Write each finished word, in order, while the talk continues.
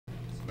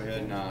Go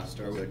ahead and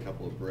start with a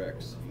couple of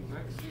bricks.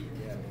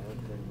 Yeah, man.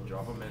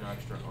 Drop them in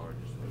extra hard.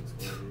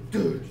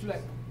 Dude,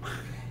 like,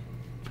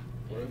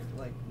 what if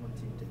like one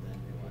team did that?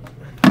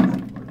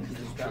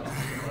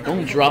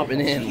 Don't drop it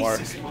in,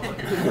 Mark. I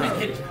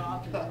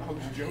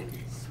was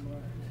joking.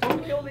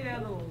 Don't kill the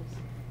animals.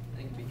 I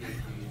think we can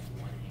use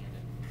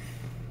one-handed.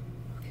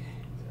 Okay.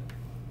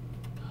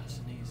 Nice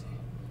and easy.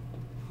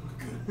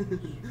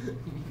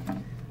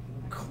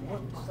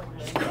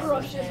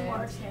 Crushes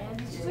Mark's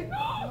hand. She's like, No,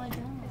 I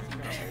don't.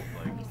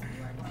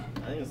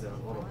 I think it's a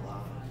little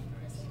loud.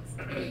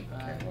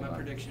 My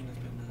prediction has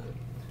been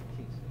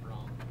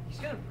wrong. he's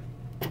gonna.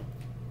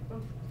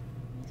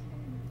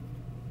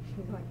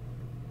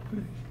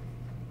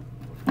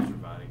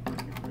 Surviving.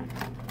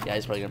 Yeah,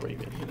 he's probably gonna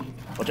break it.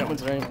 Watch out,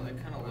 what's name? Well,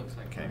 it kind of looks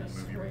like. Okay,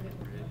 move your Yep.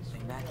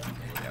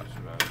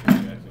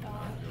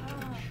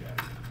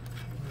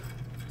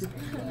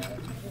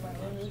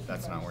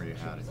 That's not where you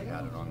had it. You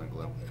had it on the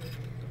glue.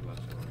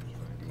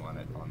 You want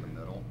it on the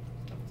middle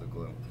of the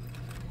glue.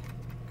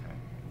 Okay.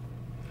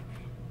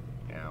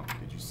 Now,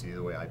 did you see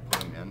the way I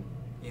put them in?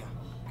 Yeah.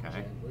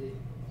 Okay.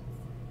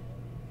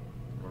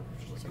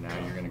 So now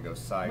you're going to go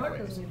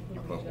sideways. You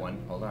put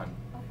one, hold on.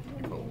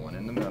 You put one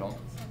in the middle.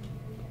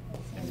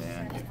 And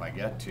then if I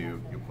get to,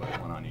 you put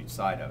one on each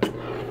side of it.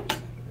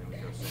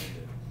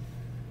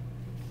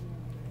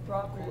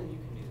 Drop it.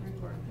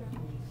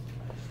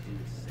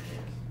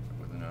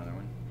 With another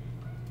one.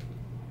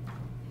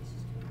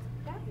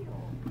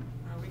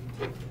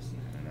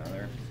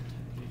 Another.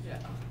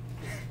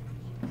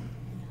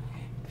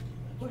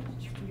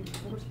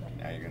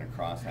 Now you're going to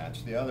cross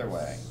hatch the other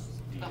way.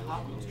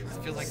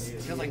 Feels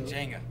like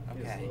Jenga.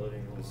 Okay.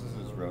 This is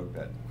his road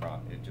bed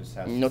cross. It just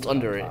has. No, it's to sit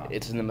under on it. top.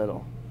 It's in the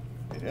middle.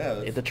 It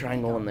is. It's a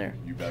triangle in there.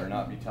 You better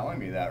not be telling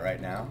me that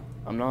right now.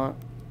 I'm not.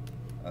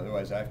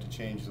 Otherwise, I have to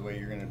change the way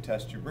you're going to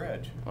test your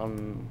bridge.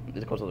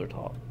 It goes to the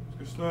top.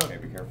 Okay,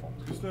 be careful.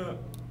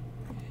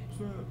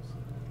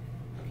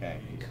 Okay,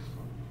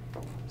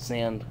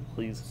 Sand,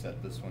 please.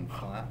 set this one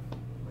flat.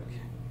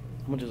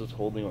 How much is it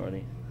holding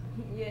already?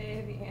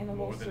 Yay, the animals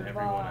More than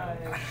everyone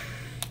survived.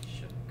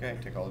 Okay,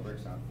 take all the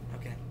bricks out.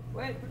 Okay.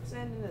 Wait, put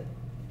sand in it.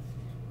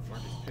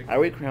 Are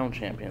we crown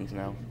champions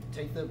now?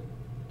 Take the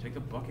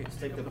bucket.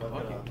 take the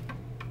bucket off.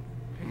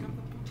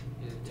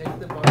 Take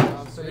the bucket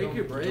off so Make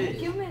your bridge.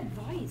 Give him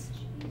advice.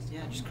 Jeez.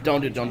 Yeah, just.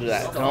 Don't do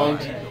that.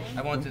 Don't.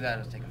 I won't do that.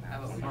 I'll take them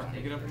out.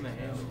 Take it up in the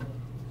handle.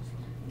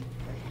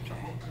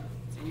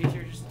 It's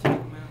easier just to take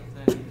them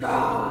out than.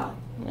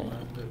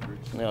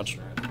 Yeah, it's-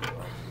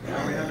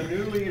 Now we have a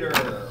new leader.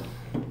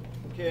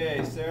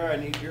 Okay, Sarah, I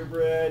need your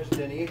bridge.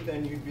 Then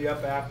Ethan, you'd be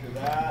up after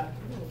that.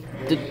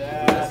 Did-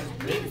 That.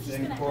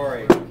 Then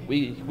Corey.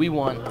 we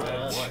won.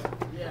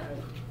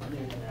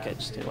 Okay,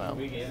 just wow.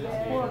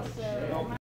 Poor Sarah.